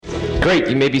Great,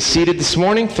 you may be seated this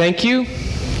morning. Thank you.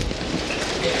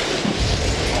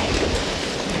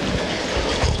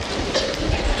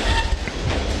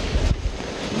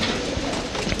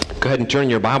 Go ahead and turn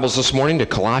your Bibles this morning to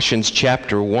Colossians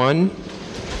chapter 1.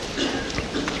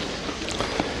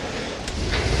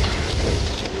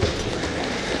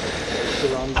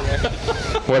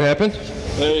 What happened?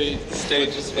 The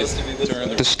stage is supposed to be this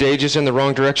way. The stage is in the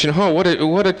wrong direction. Oh, what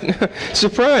a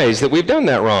surprise that we've done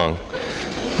that wrong.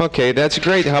 Okay, that's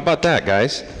great. How about that,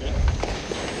 guys?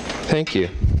 Thank you.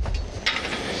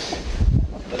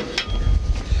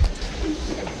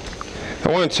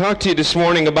 I want to talk to you this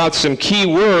morning about some key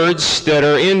words that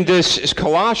are in this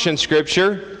Colossian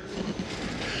scripture.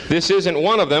 This isn't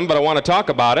one of them, but I want to talk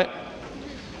about it.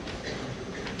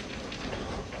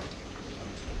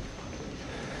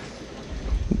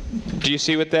 Do you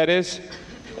see what that is?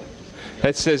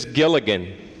 That says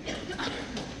Gilligan.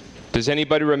 Does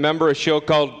anybody remember a show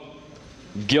called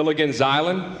Gilligan's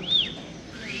Island?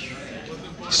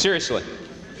 Seriously.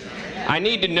 I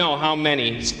need to know how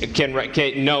many can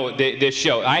know this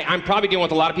show. I'm probably dealing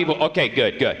with a lot of people. Okay,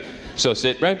 good. So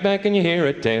sit right back and you hear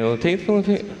a tale of teeth full of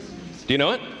fear. Do you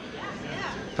know it?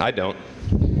 I don't.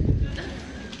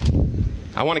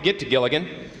 I want to get to Gilligan.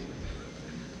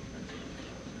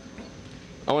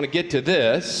 I want to get to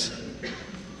this.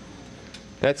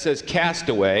 That says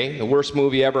Castaway, the worst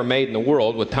movie ever made in the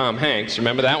world with Tom Hanks.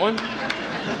 Remember that one?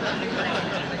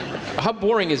 How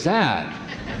boring is that?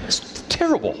 It's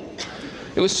terrible.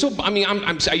 It was so,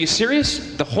 are you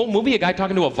serious? The whole movie, a guy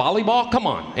talking to a volleyball? Come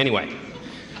on. Anyway,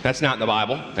 that's not in the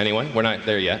Bible. Anyway, we're not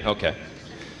there yet. Okay.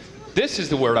 This is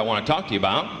the word I want to talk to you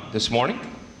about this morning.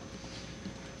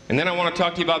 And then I want to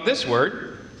talk to you about this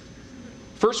word.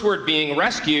 First word being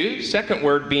rescue, second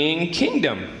word being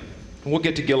kingdom. We'll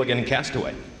get to Gilligan and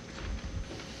Castaway.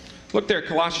 Look there at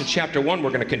Colossians chapter 1.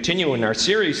 We're going to continue in our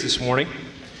series this morning.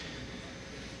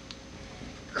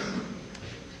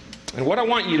 And what I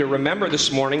want you to remember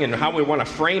this morning and how we want to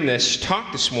frame this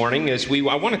talk this morning is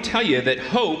I want to tell you that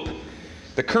hope,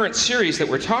 the current series that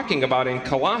we're talking about in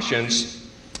Colossians,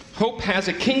 hope has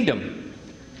a kingdom.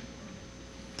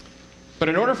 But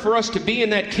in order for us to be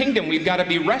in that kingdom, we've got to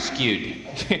be rescued.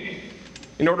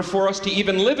 In order for us to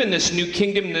even live in this new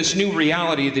kingdom, this new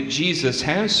reality that Jesus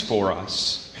has for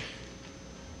us.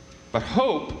 But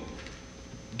hope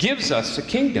gives us a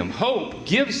kingdom. Hope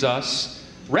gives us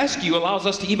rescue, allows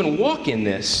us to even walk in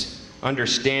this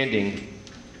understanding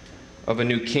of a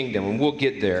new kingdom. And we'll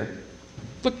get there.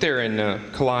 Look there in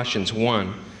Colossians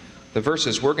 1. The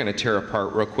verses we're going to tear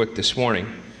apart real quick this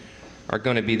morning are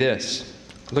going to be this.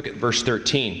 Look at verse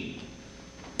 13.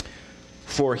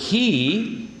 For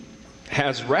he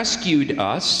has rescued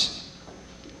us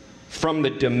from the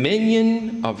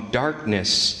dominion of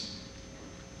darkness.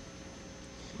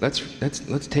 Let's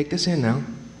take this in now.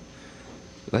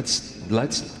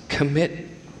 Let's commit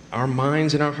our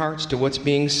minds and our hearts to what's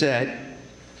being said.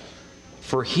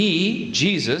 For he,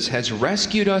 Jesus, has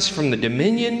rescued us from the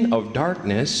dominion of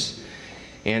darkness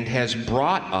and has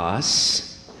brought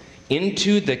us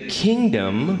into the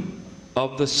kingdom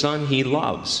of the Son he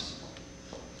loves.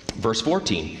 Verse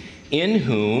 14. In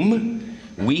whom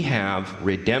we have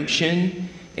redemption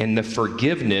and the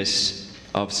forgiveness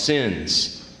of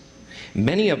sins.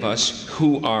 Many of us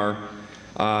who are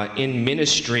in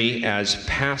ministry as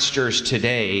pastors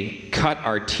today cut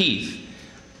our teeth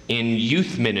in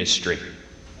youth ministry.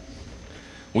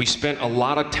 We spent a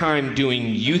lot of time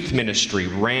doing youth ministry.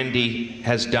 Randy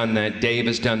has done that. Dave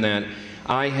has done that.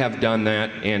 I have done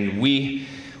that. And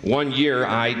one year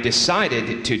I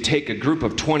decided to take a group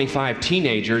of 25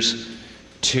 teenagers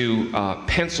to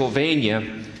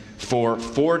Pennsylvania for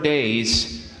 4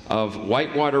 days of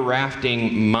whitewater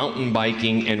rafting, mountain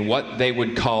biking, and what they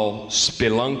would call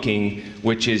spelunking,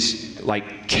 which is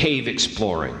like cave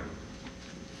exploring.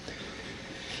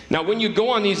 Now, when you go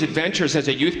on these adventures as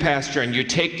a youth pastor and you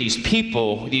take these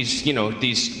people,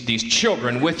 these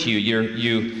children with you,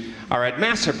 you are at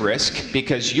massive risk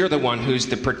because you're the one who's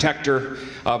the protector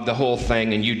of the whole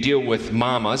thing, and you deal with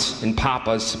mamas and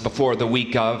papas before the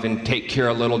week of and take care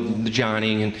of little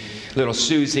Johnny and little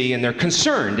Susie, and they're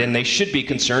concerned, and they should be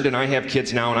concerned, and I have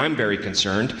kids now and I'm very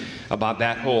concerned about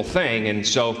that whole thing. And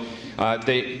so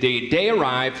the day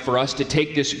arrived for us to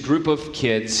take this group of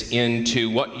kids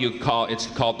into it's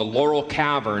called the Laurel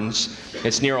Caverns.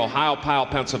 It's near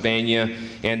Ohiopyle, Pennsylvania,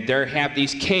 and they have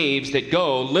these caves that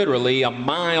go literally a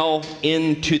mile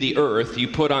into the earth. You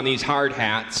put on these hard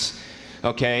hats,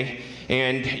 okay,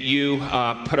 and you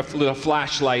put a little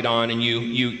flashlight on, and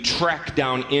you trek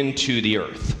down into the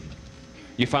earth.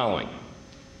 You following?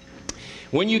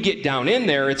 When you get down in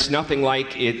there, it's nothing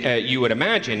like it, you would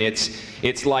imagine.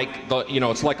 It's like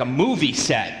it's like a movie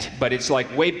set, but it's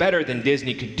like way better than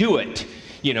Disney could do it.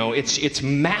 It's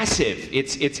massive.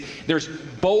 There's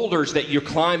boulders that you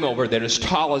climb over that are as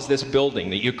tall as this building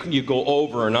that you go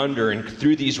over and under and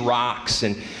through these rocks,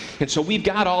 and so we've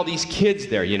got all these kids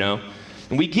there,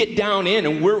 and we get down in,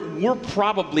 and we're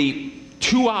probably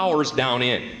 2 hours down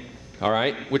in, all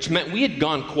right, which meant we had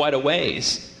gone quite a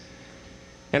ways.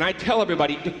 And I tell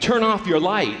everybody to turn off your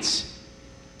lights.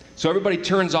 So everybody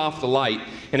turns off the light.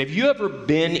 And have you ever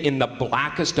been in the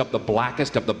blackest of the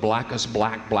blackest of the blackest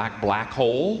black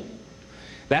hole?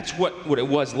 That's what it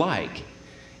was like.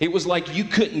 It was like you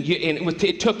couldn't, and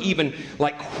it took even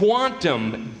like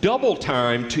quantum double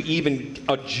time to even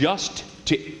adjust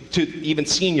to even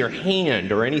seeing your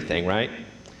hand or anything, right?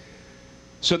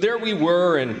 So there we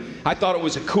were, and I thought it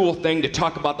was a cool thing to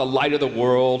talk about the light of the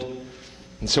world.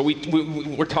 And so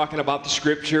we're talking about the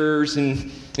scriptures,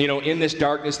 and in this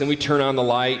darkness, then we turn on the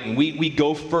light, and we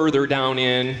go further down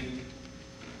in.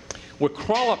 We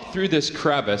crawl up through this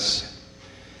crevice.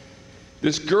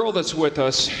 This girl that's with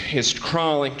us is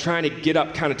crawling, trying to get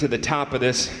up kind of to the top of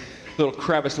this little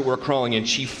crevice that we're crawling in.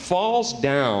 She falls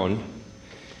down,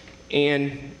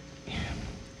 and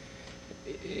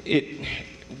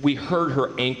we heard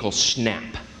her ankle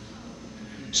snap.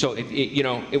 So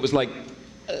it was like,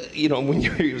 when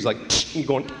he was like,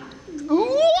 going,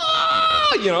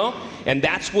 and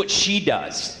that's what she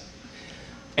does.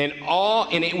 And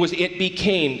it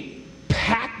became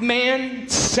Pac-Man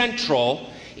Central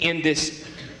in this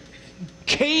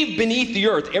cave beneath the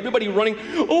earth. Everybody running,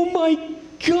 oh my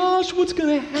gosh, what's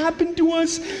going to happen to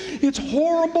us? It's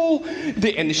horrible.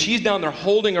 And she's down there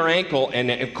holding her ankle,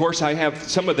 and of course I have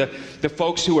some of the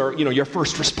folks who are, your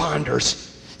first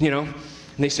responders, and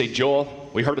they say, Joel,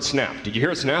 we heard it snap. Did you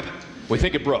hear it snap? We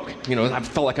think it broke. I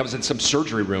felt like I was in some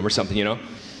surgery room or something,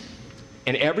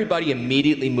 And everybody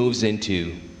immediately moves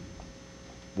into,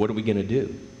 what are we going to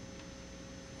do?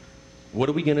 What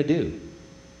are we going to do?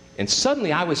 And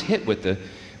suddenly I was hit with the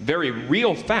very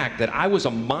real fact that I was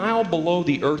a mile below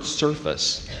the Earth's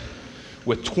surface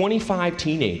with 25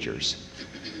 teenagers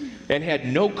and had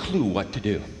no clue what to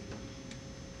do.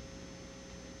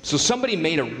 So somebody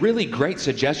made a really great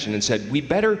suggestion and said, we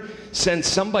better send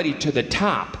somebody to the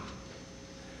top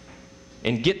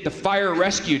and get the fire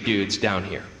rescue dudes down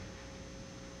here.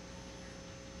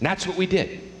 And that's what we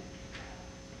did.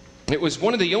 It was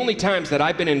one of the only times that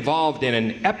I've been involved in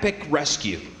an epic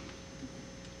rescue.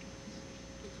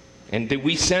 And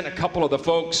we sent a couple of the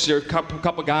folks, or a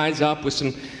couple guys up with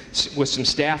some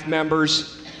staff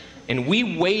members. And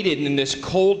we waited in this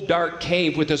cold, dark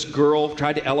cave with this girl,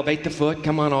 tried to elevate the foot.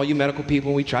 Come on, all you medical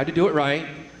people, we tried to do it right.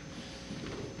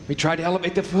 We tried to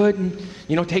elevate the foot and,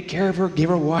 take care of her, give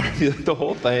her water, the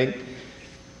whole thing.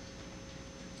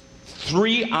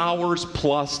 3 hours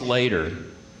plus later,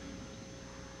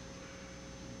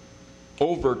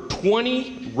 over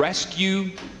 20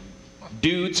 rescue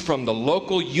dudes from the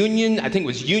local Union, I think it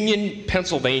was Union,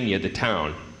 Pennsylvania, the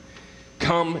town,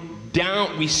 come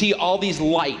down. We see all these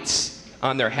lights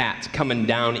on their hats coming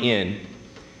down in,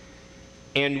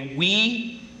 and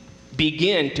we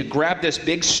begin to grab this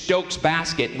big Stokes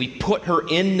basket, and we put her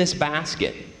in this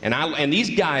basket, and these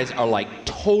guys are like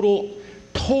total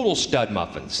stud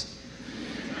muffins,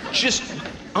 just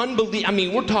unbelievable. I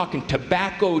mean, we're talking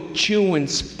tobacco chewing,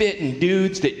 spitting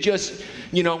dudes that just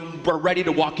were ready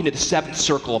to walk into the seventh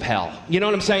circle of hell. You know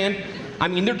what I'm saying? I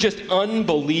mean, they're just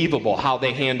unbelievable how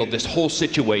they handled this whole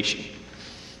situation.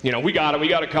 We got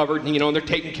it covered, and they're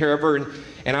taking care of her.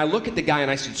 And I look at the guy and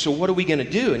I said, so what are we going to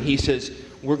do? And he says,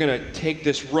 we're going to take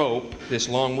this rope, this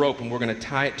long rope, and we're going to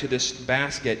tie it to this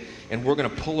basket, and we're going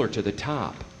to pull her to the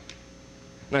top.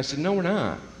 And I said, no, we're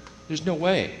not. There's no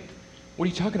way. What are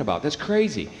you talking about? That's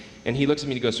crazy. And he looks at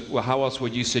me and he goes, well, how else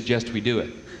would you suggest we do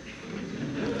it?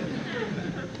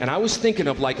 And I was thinking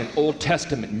of like an Old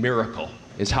Testament miracle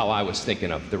is how I was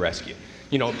thinking of the rescue.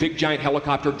 A big giant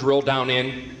helicopter drill down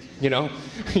in, you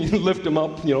lift them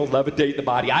up, levitate the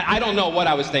body. I don't know what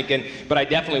I was thinking, but I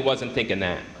definitely wasn't thinking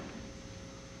that.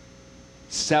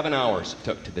 7 hours it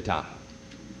took to the top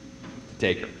to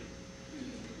take her.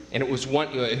 And it was one,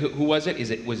 who was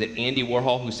it? Was it Andy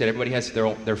Warhol who said everybody has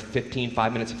their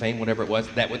 5 minutes of fame, whatever it was?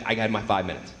 I got my 5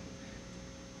 minutes.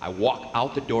 I walk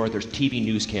out the door, there's TV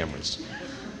news cameras.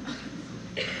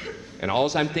 And all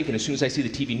I'm thinking as soon as I see the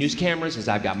TV news cameras is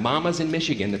I've got mamas in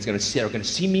Michigan that's going to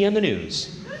see me on the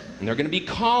news. And they're going to be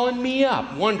calling me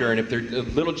up, wondering if their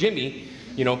little Jimmy,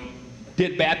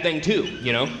 did bad thing too,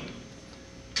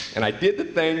 And I did the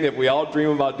thing that we all dream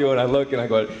about doing. I look and I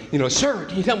go, sir,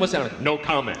 can you tell me what's down? No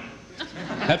comment.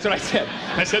 That's what I said.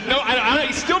 I said, no,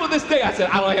 still to this day, I said,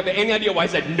 I don't have any idea why I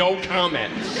said no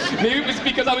comment. Maybe it was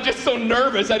because I was just so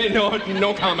nervous, I didn't know,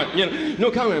 no comment,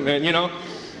 no comment, man,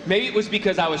 Maybe it was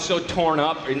because I was so torn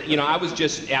up, and, I was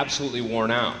just absolutely worn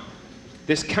out.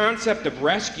 This concept of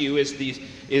rescue is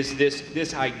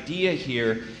this idea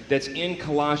here that's in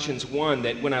Colossians 1,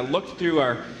 that when I looked through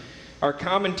our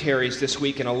commentaries this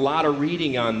week and a lot of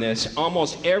reading on this,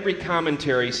 almost every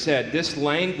commentary said this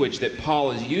language that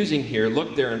Paul is using here,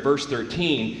 look there in verse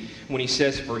 13, when he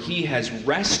says, "For he has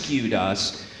rescued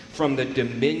us from the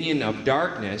dominion of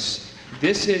darkness."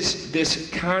 This is this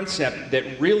concept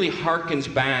that really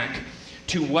harkens back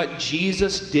to what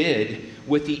Jesus did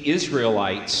with the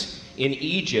Israelites in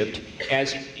Egypt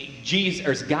as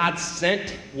God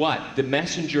sent what? The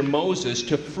messenger Moses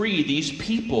to free these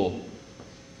people.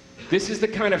 This is the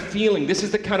kind of feeling, this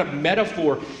is the kind of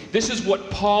metaphor, this is what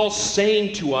Paul's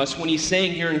saying to us when he's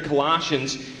saying here in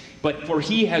Colossians, but for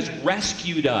he has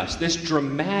rescued us, this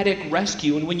dramatic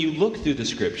rescue. And when you look through the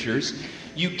scriptures,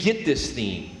 you get this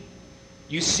theme.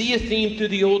 You see a theme through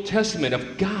the Old Testament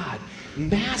of God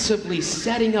massively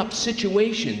setting up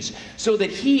situations so that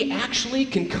he actually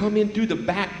can come in through the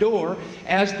back door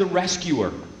as the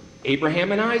rescuer.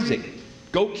 Abraham and Isaac,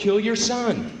 go kill your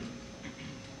son.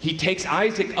 He takes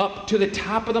Isaac up to the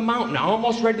top of the mountain,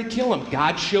 almost ready to kill him.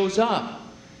 God shows up.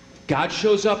 God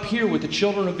shows up here with the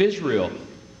children of Israel.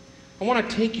 I want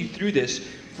to take you through this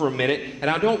for a minute,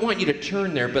 and I don't want you to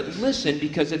turn there, but listen,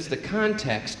 because it's the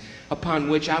context upon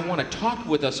which I want to talk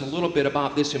with us a little bit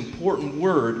about this important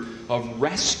word of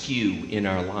rescue in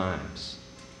our lives.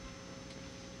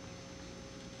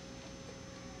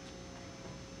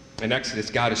 In Exodus,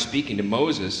 God is speaking to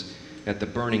Moses at the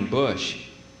burning bush.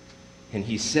 And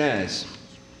he says,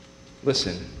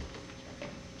 listen,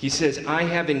 he says, "I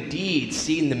have indeed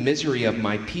seen the misery of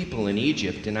my people in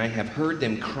Egypt, and I have heard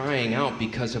them crying out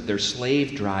because of their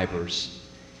slave drivers,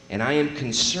 and I am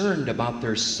concerned about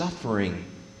their suffering."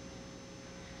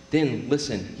 Then,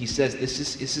 listen, he says,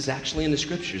 this is actually in the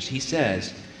scriptures. He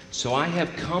says, "So I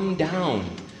have come down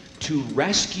to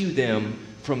rescue them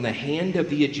from the hand of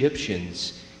the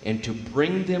Egyptians, and to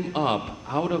bring them up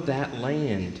out of that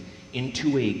land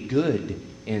into a good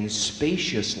and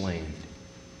spacious land."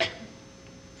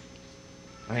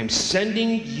 I am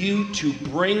sending you to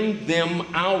bring them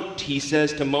out, he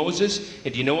says to Moses.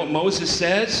 And do you know what Moses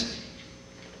says?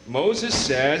 Moses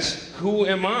says, "Who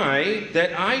am I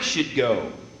that I should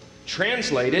go?"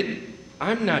 Translated,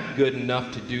 I'm not good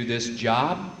enough to do this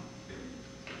job.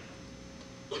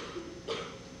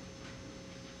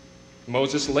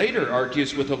 Moses later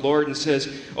argues with the Lord and says,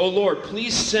 "Oh Lord,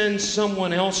 please send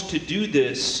someone else to do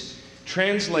this."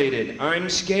 Translated, I'm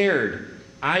scared.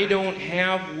 I don't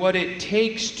have what it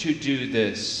takes to do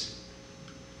this.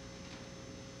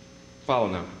 Follow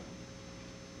now.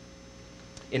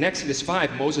 In Exodus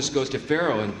 5, Moses goes to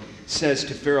Pharaoh and says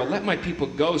to Pharaoh, "Let my people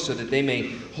go so that they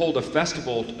may hold a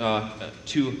festival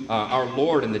to our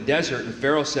Lord in the desert." And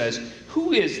Pharaoh says,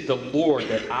 "Who is the Lord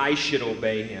that I should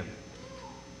obey him?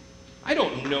 I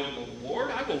don't know the Lord.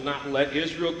 I will not let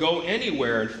Israel go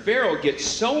anywhere." And Pharaoh gets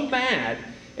so mad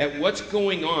at what's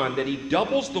going on that he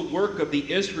doubles the work of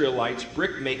the Israelites'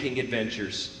 brick-making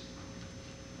adventures.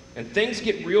 And things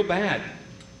get real bad.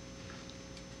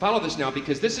 Follow this now,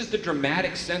 because this is the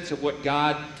dramatic sense of what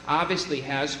God obviously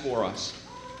has for us.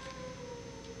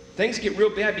 Things get real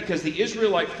bad because the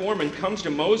Israelite foreman comes to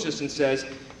Moses and says,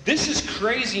 "This is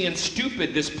crazy and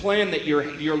stupid, this plan that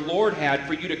your Lord had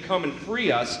for you to come and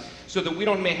free us so that we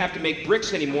don't have to make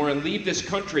bricks anymore and leave this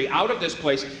country out of this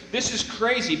place. This is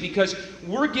crazy because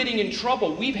we're getting in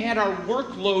trouble. We've had our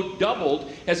workload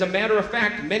doubled. As a matter of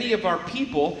fact, many of our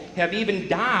people have even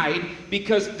died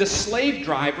because the slave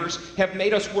drivers have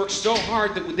made us work so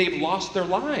hard that they've lost their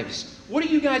lives. What are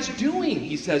you guys doing?"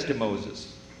 he says to Moses.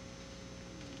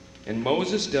 And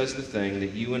Moses does the thing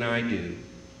that you and I do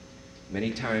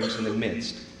many times in the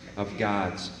midst of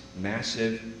God's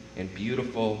massive and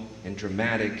beautiful and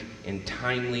dramatic and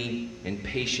timely and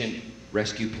patient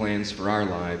rescue plans for our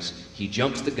lives. He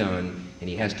jumps the gun and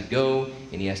he has to go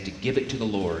and he has to give it to the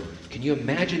Lord. Can you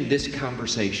imagine this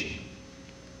conversation?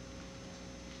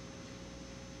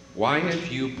 "Why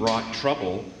have you brought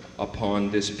trouble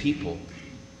upon this people?"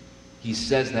 He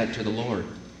says that to the Lord.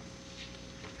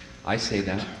 I say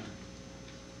that.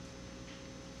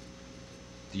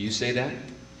 Do you say that?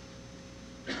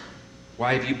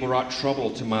 "Why have you brought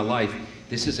trouble to my life?"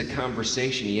 This is a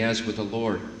conversation he has with the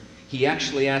Lord. He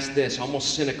actually asked this,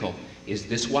 almost cynical, "Is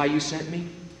this why you sent me?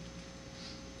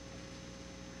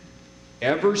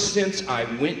 Ever since I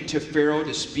went to Pharaoh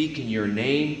to speak in your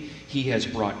name, he has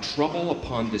brought trouble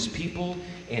upon this people."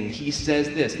 And he says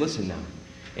this, listen now,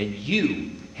 and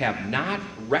you have not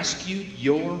rescued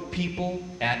your people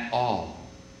at all.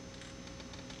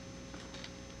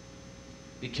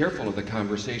 Be careful of the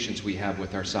conversations we have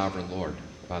with our sovereign Lord,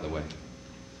 by the way.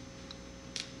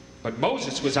 But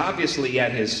Moses was obviously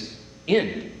at his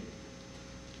end.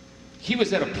 He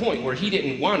was at a point where he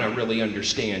didn't want to really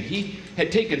understand. He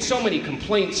had taken so many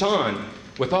complaints on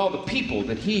with all the people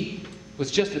that he was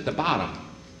just at the bottom.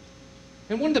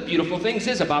 And one of the beautiful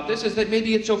things about this is that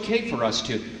maybe it's okay for us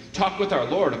to talk with our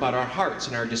Lord about our hearts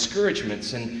and our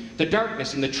discouragements and the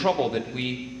darkness and the trouble that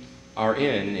we are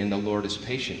in, and the Lord is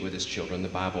patient with his children. The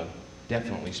Bible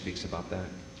definitely speaks about that.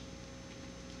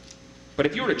 But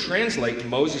if you were to translate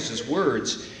Moses'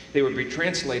 words, they would be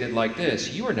translated like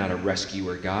this: you are not a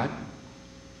rescuer, God.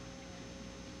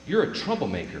 You're a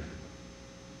troublemaker.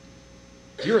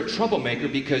 You're a troublemaker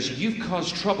because you've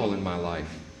caused trouble in my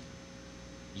life.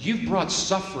 You've brought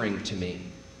suffering to me.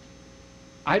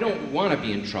 I don't want to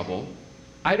be in trouble.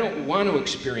 I don't want to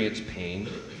experience pain.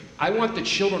 I want the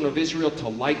children of Israel to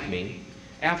like me.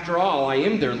 After all, I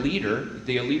am their leader,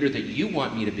 the leader that you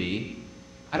want me to be.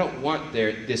 I don't want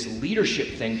this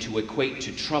leadership thing to equate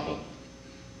to trouble.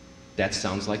 That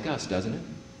sounds like us, doesn't it?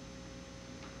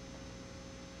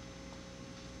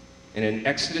 And in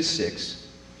Exodus 6,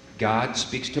 God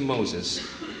speaks to Moses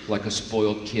like a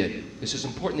spoiled kid. This is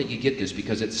important that you get this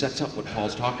because it sets up what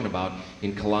Paul's talking about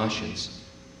in Colossians.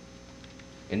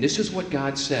 And this is what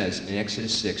God says in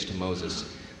Exodus 6 to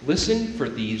Moses. Listen for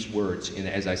these words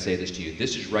as I say this to you.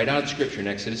 This is right out of Scripture in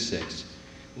Exodus 6.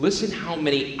 Listen how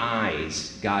many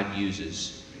I's God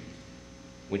uses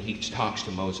when he talks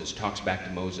back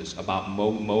to Moses about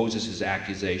Moses'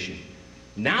 accusation.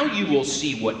 Now you will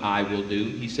see what I will do,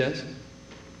 he says.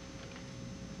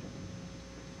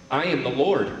 I am the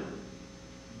Lord.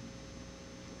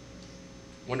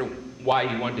 Wonder why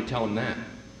he wanted to tell him that.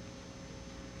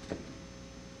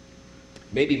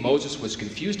 Maybe Moses was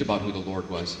confused about who the Lord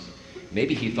was.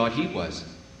 Maybe he thought he was.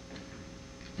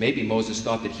 Maybe Moses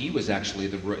thought that he was actually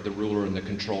the ruler and the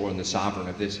controller and the sovereign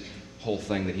of this whole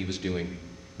thing that he was doing.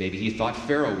 Maybe he thought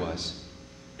Pharaoh was.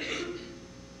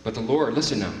 But the Lord,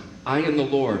 listen now, I am the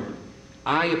Lord.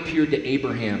 I appeared to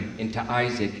Abraham and to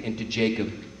Isaac and to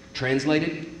Jacob.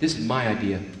 Translated, this is my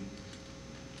idea.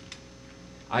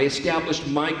 I established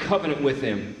my covenant with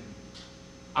them.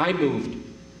 I moved.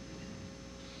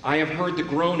 I have heard the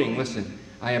groaning. Listen,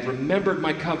 I have remembered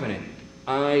my covenant.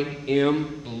 I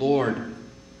am the Lord.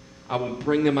 I will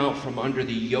bring them out from under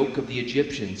the yoke of the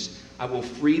Egyptians. I will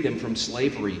free them from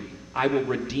slavery. I will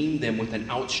redeem them with an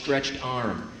outstretched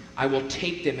arm. I will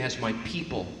take them as my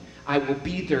people. I will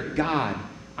be their God.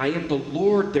 I am the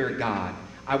Lord their God.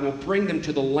 I will bring them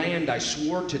to the land I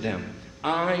swore to them.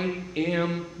 I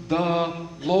am the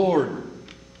Lord.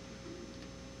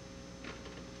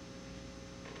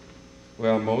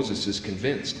 Well, Moses is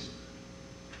convinced,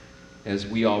 as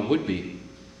we all would be.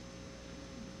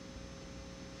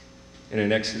 And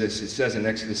in Exodus, it says in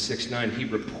Exodus 6:9, he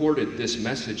reported this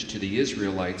message to the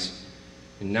Israelites.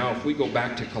 And now if we go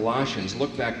back to Colossians,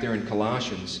 look back there in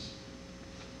Colossians,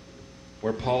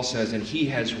 where Paul says, and he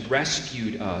has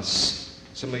rescued us.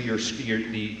 Some of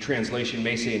the translation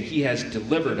may say, and he has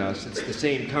delivered us. It's the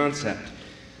same concept.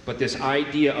 But this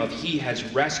idea of he has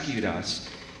rescued us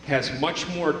has much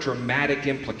more dramatic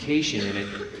implication in it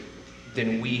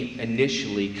than we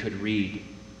initially could read.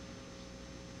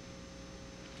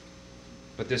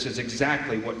 But this is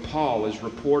exactly what Paul is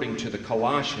reporting to the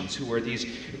Colossians, who are these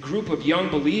group of young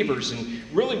believers, and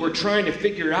really we're trying to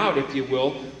figure out, if you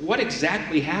will, what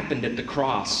exactly happened at the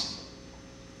cross.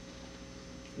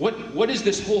 What is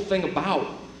this whole thing about?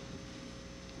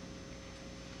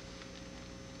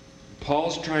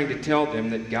 Paul's trying to tell them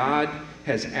that God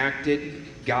has acted.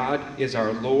 God is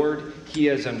our Lord. He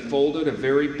has unfolded a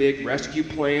very big rescue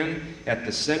plan. At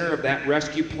the center of that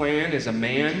rescue plan is a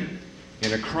man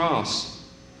and a cross.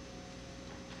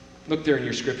 Look there in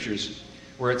your scriptures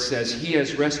where it says, he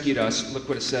has rescued us. Look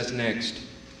what it says next.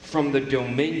 From the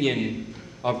dominion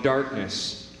of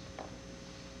darkness.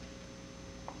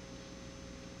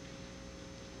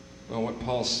 Well, what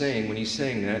Paul's saying when he's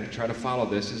saying that, try to follow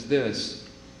this, is this.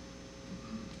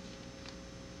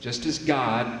 Just as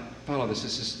God, follow this,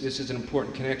 this is an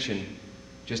important connection.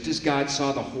 Just as God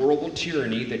saw the horrible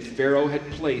tyranny that Pharaoh had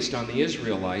placed on the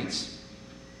Israelites,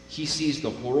 he sees the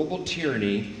horrible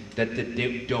tyranny that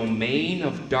the domain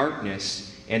of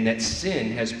darkness and that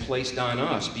sin has placed on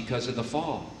us because of the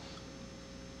fall.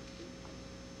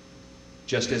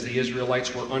 Just as the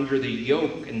Israelites were under the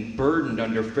yoke and burdened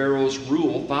under Pharaoh's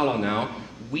rule, follow now,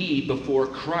 we before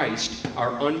Christ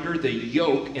are under the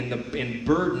yoke and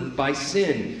burdened by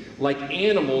sin, like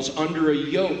animals under a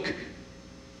yoke.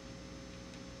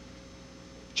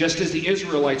 Just as the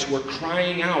Israelites were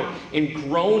crying out and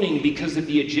groaning because of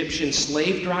the Egyptian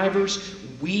slave drivers,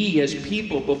 we as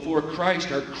people before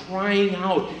Christ are crying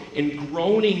out and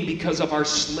groaning because of our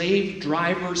slave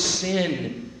driver's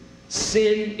sin.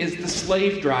 Sin is the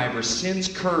slave driver, sin's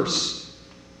curse.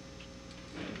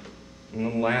 And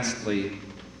then lastly,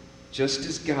 just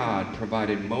as God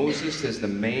provided Moses as the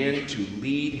man to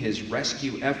lead his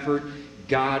rescue effort,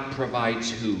 God provides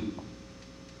who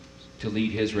to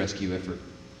lead his rescue effort?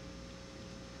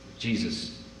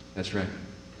 Jesus. That's right.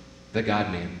 The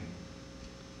God-man.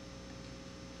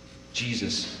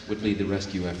 Jesus would lead the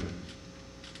rescue effort.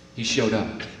 He showed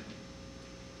up.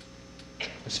 I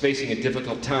was facing a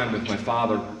difficult time with my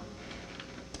father.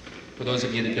 For those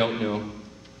of you that don't know,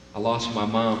 I lost my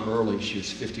mom early. She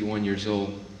was 51 years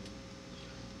old.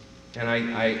 And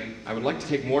I would like to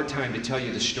take more time to tell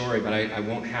you the story, but I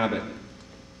won't have it.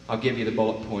 I'll give you the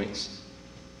bullet points.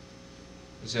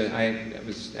 I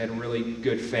had a really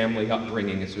good family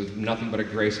upbringing. It was nothing but a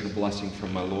grace and a blessing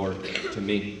from my Lord to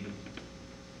me.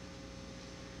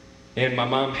 And my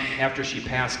mom, after she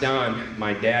passed on,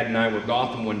 my dad and I were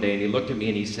golfing one day, and he looked at me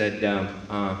and he said,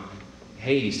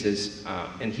 hey, he says,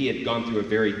 and he had gone through a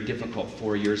very difficult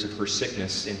 4 years of her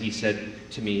sickness, and he said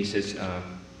to me, he says,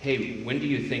 hey, when do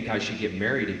you think I should get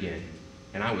married again?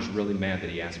 And I was really mad that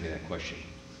he asked me that question.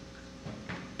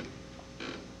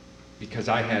 Because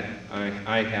I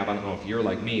don't know if you're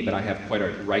like me, but I have quite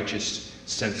a righteous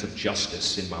sense of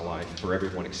justice in my life for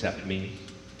everyone except me.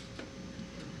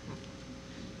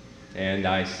 And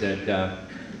I said,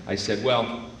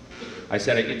 well,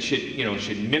 it should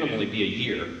minimally be a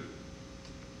year.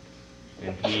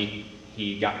 And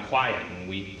he got quiet, and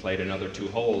we played another 2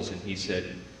 holes, and he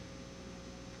said,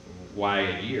 why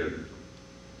a year?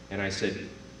 And I said,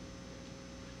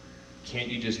 can't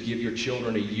you just give your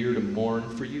children a year to mourn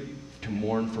for you? To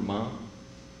mourn for Mom?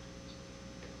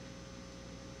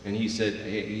 And he said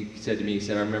to me,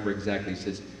 I remember exactly, he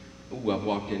says, ooh, I've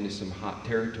walked into some hot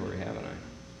territory, haven't I?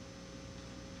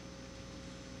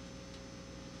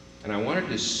 And I wanted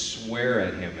to swear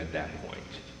at him at that point.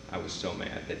 I was so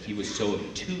mad that he was so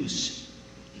obtuse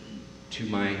to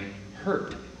my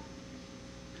hurt.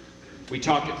 We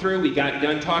talked it through. We got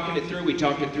done talking it through. We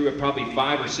talked it through at probably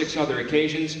 5 or 6 other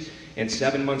occasions. And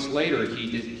 7 months later,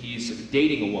 he's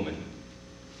dating a woman.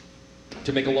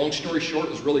 To make a long story short,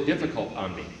 it was really difficult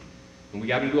on me. And we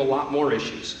got into a lot more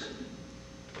issues.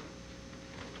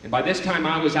 And by this time,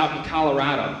 I was out in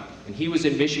Colorado, and he was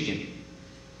in Michigan.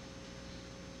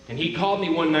 And he called me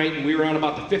one night, and we were on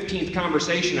about the 15th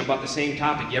conversation about the same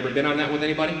topic. You ever been on that with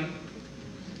anybody?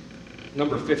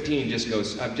 Number 15 just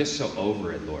goes, I'm just so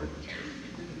over it, Lord.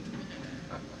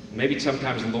 Maybe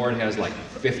sometimes the Lord has like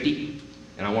 50,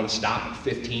 and I want to stop at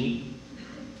 15.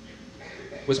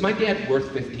 Was my dad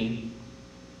worth 15?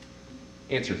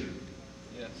 Answer.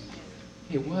 Yes.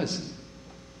 It was.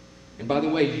 And by the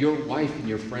way, your wife and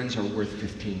your friends are worth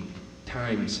 15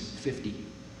 times 50.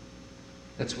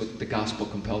 That's what the gospel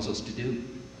compels us to do.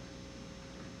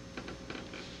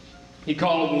 He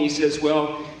called and he says,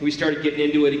 well, we started getting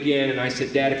into it again, and I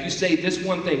said, Dad, if you say this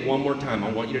one thing one more time,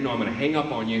 I want you to know I'm going to hang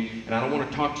up on you, and I don't want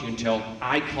to talk to you until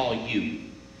I call you.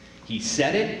 He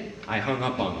said it, I hung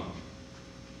up on him.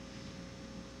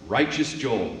 Righteous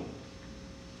Joel.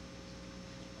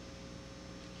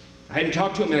 I hadn't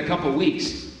talked to him in a couple of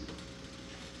weeks,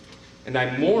 and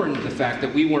I mourned the fact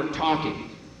that we weren't talking.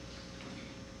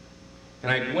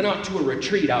 And I went out to a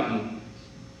retreat out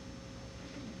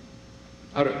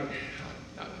of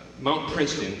Mount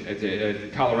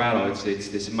Princeton, Colorado. It's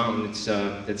this mountain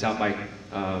that's out by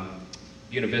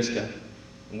Buena Vista.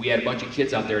 And we had a bunch of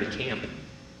kids out there to camp.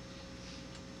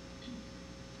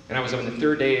 And I was on the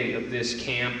 3rd day of this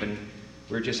camp, and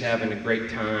we were just having a great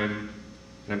time.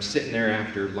 And I'm sitting there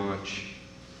after lunch.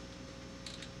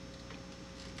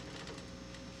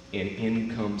 And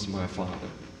in comes my father.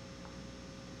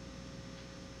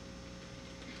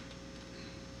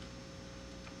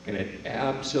 And it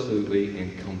absolutely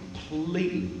and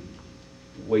completely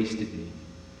wasted me.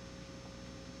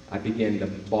 I began to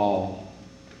bawl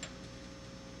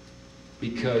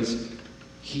because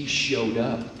he showed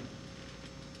up.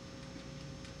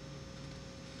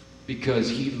 Because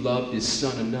he loved his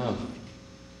son enough.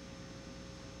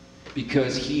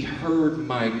 Because he heard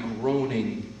my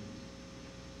groaning.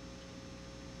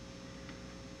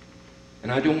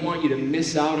 And I don't want you to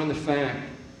miss out on the fact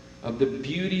of the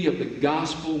beauty of the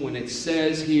gospel when it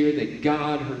says here that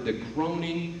God heard the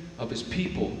groaning of his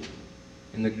people.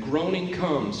 And the groaning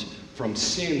comes from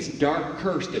sin's dark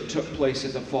curse that took place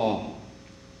at the fall.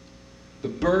 The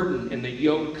burden and the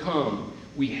yoke come.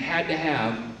 We had to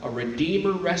have a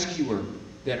Redeemer rescuer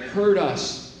that heard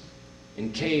us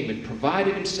and came and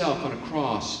provided himself on a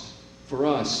cross for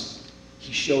us.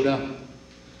 He showed up.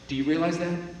 Do you realize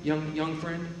that, young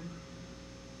friend?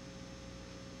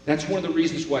 That's one of the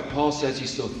reasons why Paul says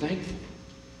he's so thankful.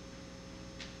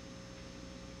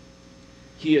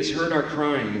 He has heard our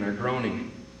crying and our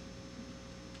groaning.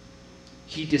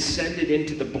 He descended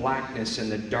into the blackness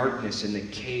and the darkness in the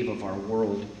cave of our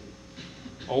world,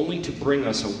 only to bring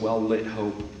us a well-lit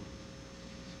hope.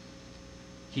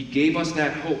 He gave us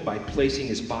that hope by placing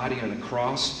his body on a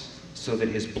cross so that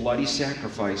his bloody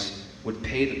sacrifice would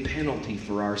pay the penalty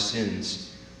for our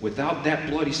sins. Without that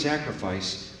bloody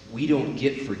sacrifice, we don't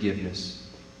get forgiveness.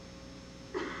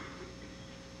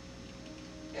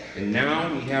 And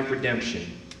now we have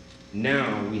redemption.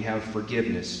 Now we have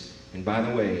forgiveness. And by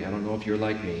the way, I don't know if you're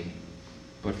like me,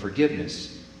 but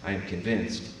forgiveness, I am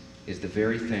convinced, is the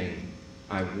very thing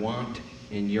I want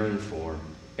and yearn for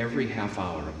every half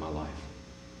hour of my life.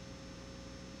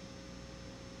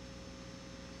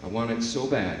 I want it so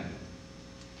bad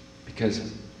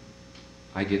because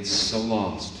I get so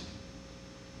lost.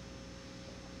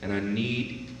 And I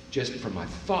need, just for my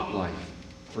thought life,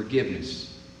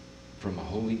 forgiveness from a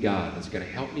holy God that's going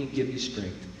to help me, give me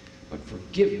strength. But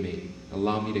forgive me,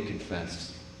 allow me to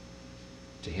confess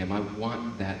to him. I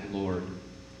want that, Lord,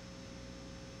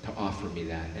 to offer me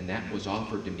that. And that was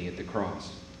offered to me at the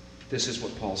cross. This is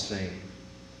what Paul's saying.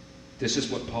 This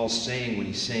is what Paul's saying when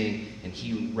he's saying, and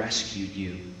he rescued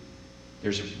you.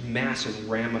 There's massive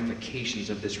ramifications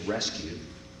of this rescue.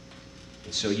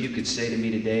 And so you could say to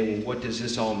me today, well, what does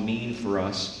this all mean for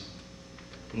us?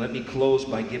 And let me close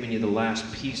by giving you the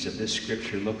last piece of this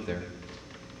scripture. Look there.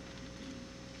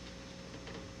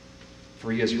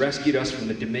 For he has rescued us from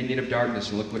the dominion of darkness,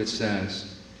 and look what it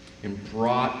says, and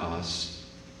brought us.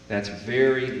 That's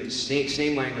very,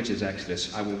 same language as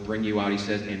Exodus. I will bring you out, he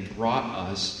says, and brought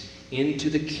us into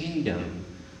the kingdom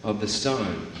of the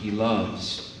Son he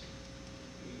loves.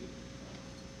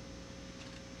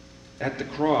 At the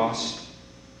cross,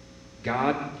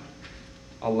 God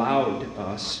allowed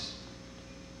us,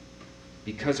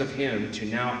 because of him, to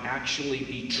now actually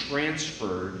be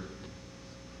transferred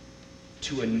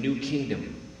to a new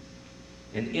kingdom.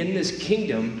 And in this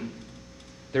kingdom,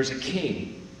 there's a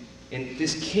king. And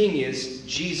this king is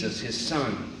Jesus, his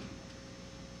son.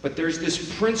 But there's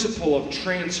this principle of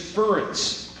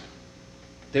transference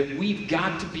that we've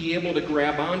got to be able to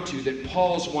grab onto, that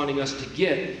Paul's wanting us to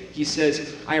get. He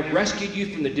says, I have rescued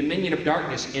you from the dominion of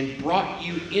darkness and brought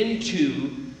you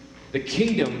into the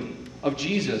kingdom of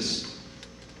Jesus.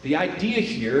 The idea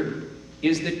here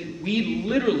is that we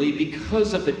literally,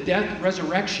 because of the death,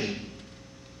 resurrection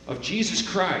of Jesus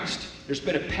Christ, there's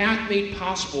been a path made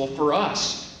possible for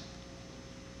us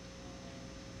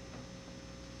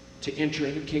to enter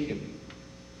into the kingdom.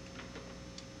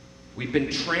 We've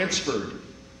been transferred.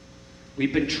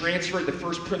 We've been transferred. The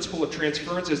first principle of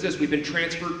transference is this. We've been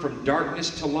transferred from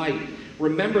darkness to light.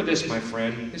 Remember this, my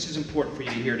friend. This is important for you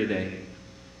to hear today.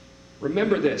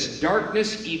 Remember this.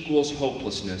 Darkness equals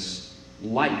hopelessness.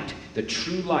 Light, the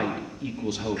true light,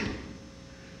 equals hope.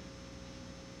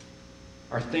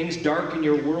 Are things dark in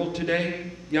your world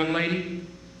today, young lady?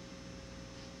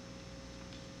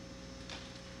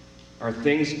 Are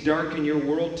things dark in your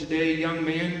world today, young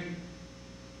man?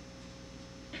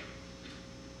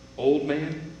 Old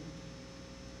man?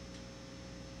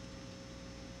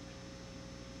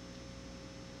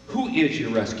 Who is your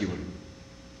rescuer?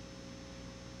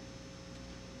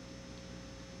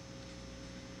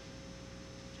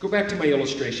 Go back to my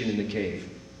illustration in the cave.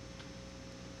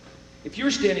 If you're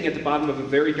standing at the bottom of a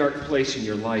very dark place in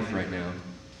your life right now,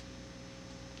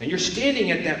 and you're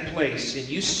standing at that place, and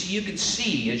you can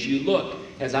see as you look,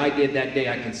 as I did that day,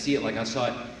 I can see it like I saw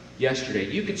it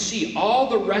yesterday. You can see all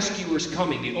the rescuers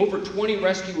coming, the over 20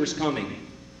 rescuers coming,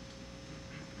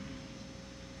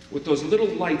 with those little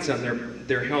lights on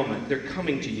their helmet. They're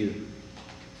coming to you.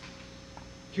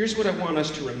 Here's what I want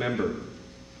us to remember.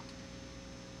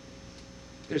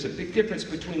 There's a big difference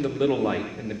between the little light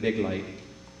and the big light.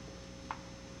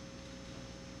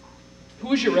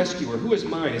 Who is your rescuer? Who is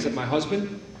mine? Is it my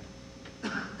husband?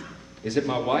 Is it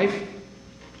my wife?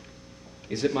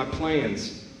 Is it my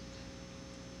plans?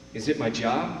 Is it my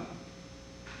job?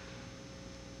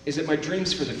 Is it my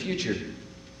dreams for the future?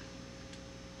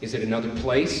 Is it another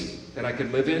place that I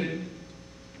could live in?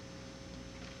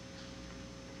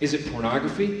 Is it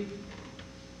pornography?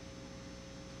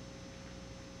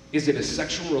 Is it a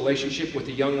sexual relationship with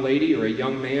a young lady or a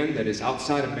young man that is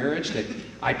outside of marriage that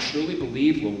I truly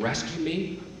believe will rescue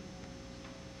me?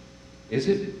 Is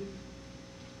it?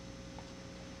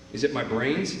 Is it my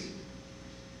brains?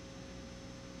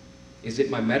 Is it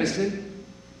my medicine?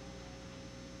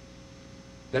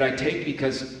 that I take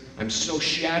because I'm so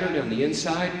shattered on the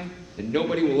inside that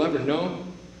nobody will ever know?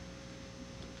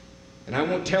 And I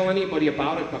won't tell anybody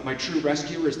about it, but my true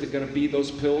rescuer is going to be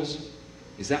those pills?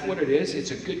 Is that what it is?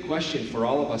 It's a good question for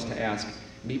all of us to ask,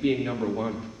 me being number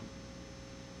one.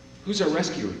 Who's our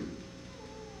rescuer?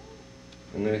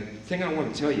 And the thing I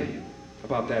want to tell you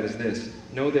about that is this.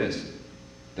 Know this,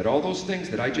 that all those things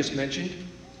that I just mentioned,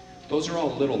 those are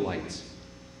all little lights.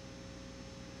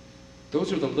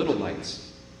 Those are the little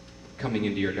lights coming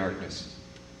into your darkness.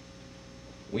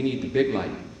 We need the big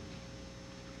light.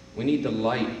 We need the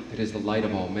light that is the light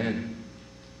of all men.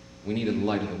 We need the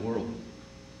light of the world.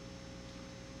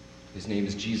 His name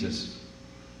is Jesus,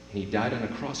 and he died on a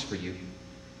cross for you.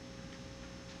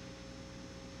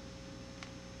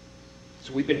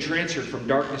 So we've been transferred from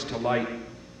darkness to light. And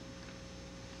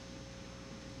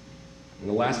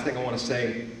the last thing I want to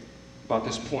say about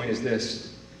this point is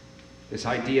this. This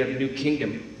idea of new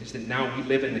kingdom is that now we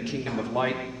live in the kingdom of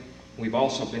light. We've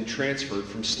also been transferred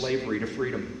from slavery to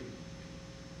freedom.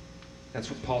 That's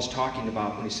what Paul's talking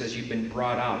about when he says you've been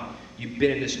brought out. You've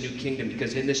been in this new kingdom,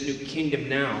 because in this new kingdom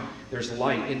now, there's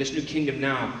light. In this new kingdom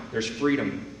now, there's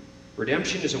freedom.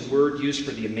 Redemption is a word used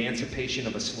for the emancipation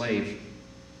of a slave,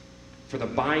 for the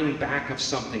buying back of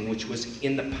something which was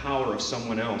in the power of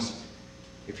someone else.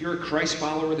 If you're a Christ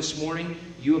follower this morning,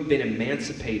 you have been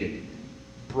emancipated,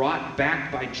 brought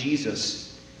back by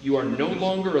Jesus. You are no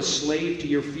longer a slave to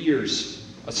your fears,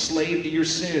 a slave to your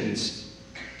sins.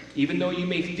 Even though you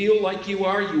may feel like you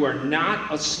are not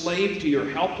a slave to your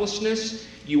helplessness.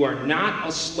 You are not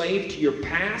a slave to your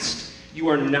past. You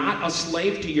are not a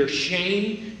slave to your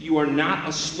shame. You are not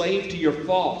a slave to your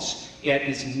faults. It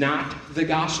is not the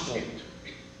gospel.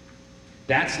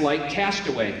 That's like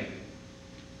Castaway.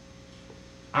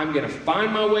 I'm going to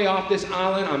find my way off this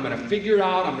island. I'm going to figure it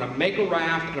out. I'm going to make a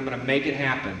raft, and I'm going to make it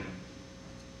happen.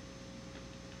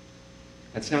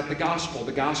 That's not the gospel.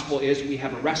 The gospel is we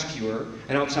have a rescuer,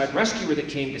 an outside rescuer that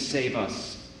came to save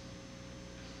us.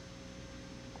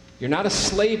 You're not a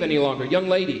slave any longer. Young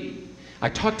lady, I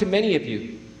talk to many of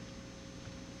you.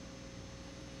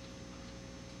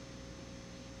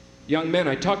 Young men,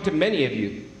 I talk to many of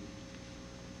you.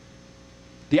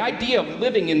 The idea of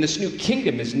living in this new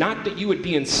kingdom is not that you would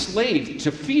be enslaved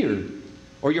to fear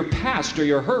or your past or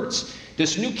your hurts.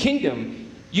 This new kingdom,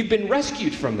 you've been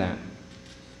rescued from that.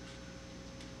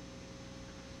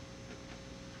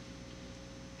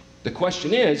 The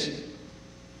question is,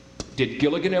 did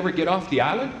Gilligan ever get off the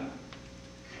island?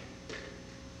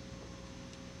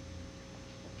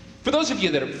 For those of you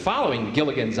that are following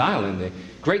Gilligan's Island, the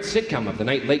great sitcom of the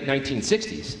late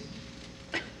 1960s,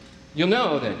 you'll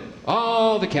know that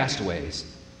all the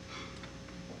castaways,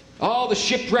 all the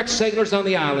shipwrecked sailors on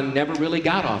the island never really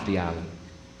got off the island.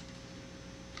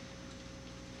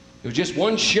 It was just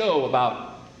one show about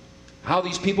how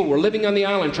these people were living on the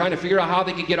island trying to figure out how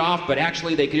they could get off, but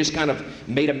actually they just kind of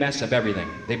made a mess of everything.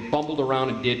 They bumbled around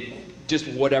and did just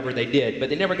whatever they did, but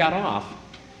they never got off.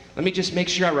 Let me just make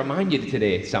sure I remind you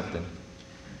today something.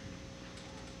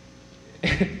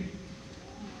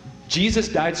 Jesus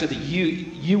died so that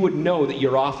you would know that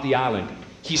you're off the island.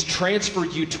 He's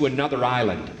transferred you to another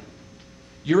island.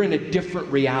 You're in a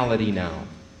different reality now.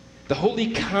 The whole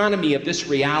economy of this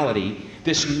reality,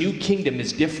 this new kingdom,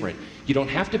 is different. You don't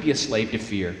have to be a slave to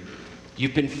fear.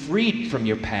 You've been freed from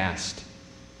your past.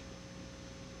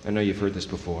 I know you've heard this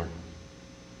before.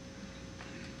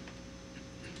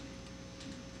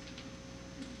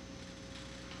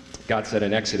 God said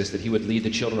in Exodus that he would lead the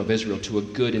children of Israel to a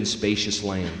good and spacious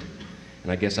land.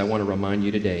 And I guess I want to remind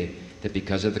you today that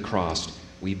because of the cross,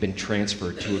 we've been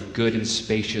transferred to a good and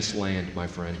spacious land, my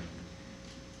friend.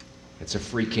 It's a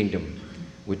free kingdom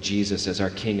with Jesus as our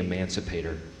King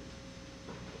Emancipator.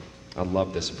 I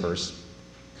love this verse.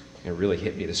 It really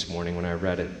hit me this morning when I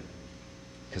read it,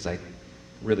 because I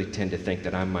really tend to think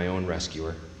that I'm my own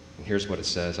rescuer. And here's what it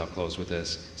says. I'll close with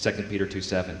this. 2 Peter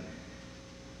 2:7.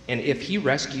 And if he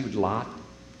rescued Lot,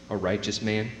 a righteous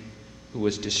man, who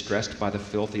was distressed by the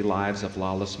filthy lives of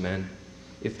lawless men,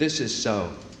 if this is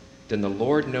so, then the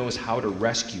Lord knows how to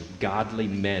rescue godly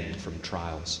men from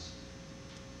trials.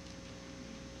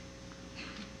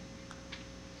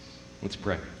 Let's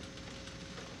pray.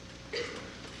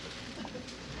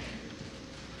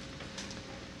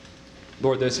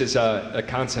 Lord, this is a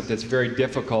concept that's very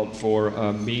difficult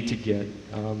for me to get.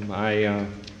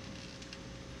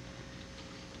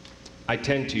 I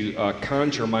tend to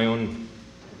conjure my own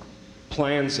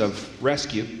plans of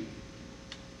rescue,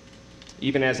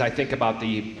 even as I think about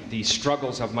the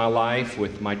struggles of my life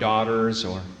with my daughters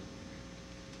or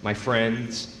my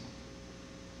friends.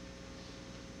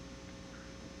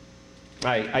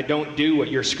 I don't do what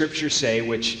your scriptures say,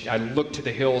 which I look to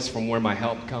the hills from where my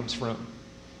help comes from.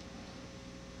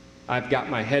 I've got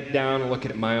my head down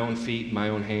looking at my own feet and my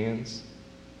own hands.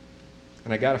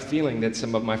 And I got a feeling that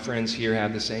some of my friends here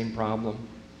have the same problem.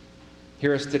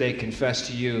 Hear us today confess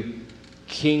to you,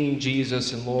 King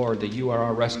Jesus and Lord, that you are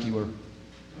our rescuer.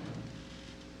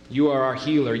 You are our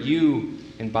healer. You,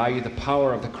 and by you the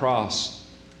power of the cross,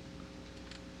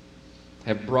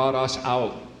 have brought us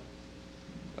out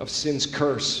of sin's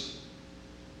curse,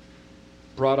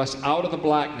 brought us out of the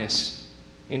blackness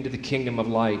into the kingdom of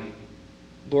light.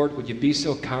 Lord, would you be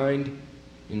so kind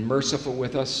and merciful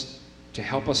with us to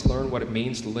help us learn what it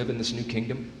means to live in this new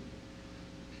kingdom?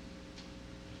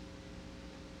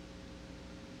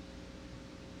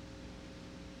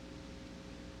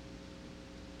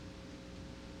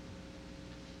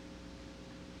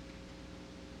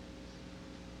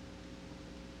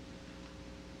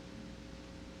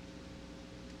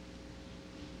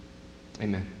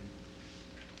 Amen.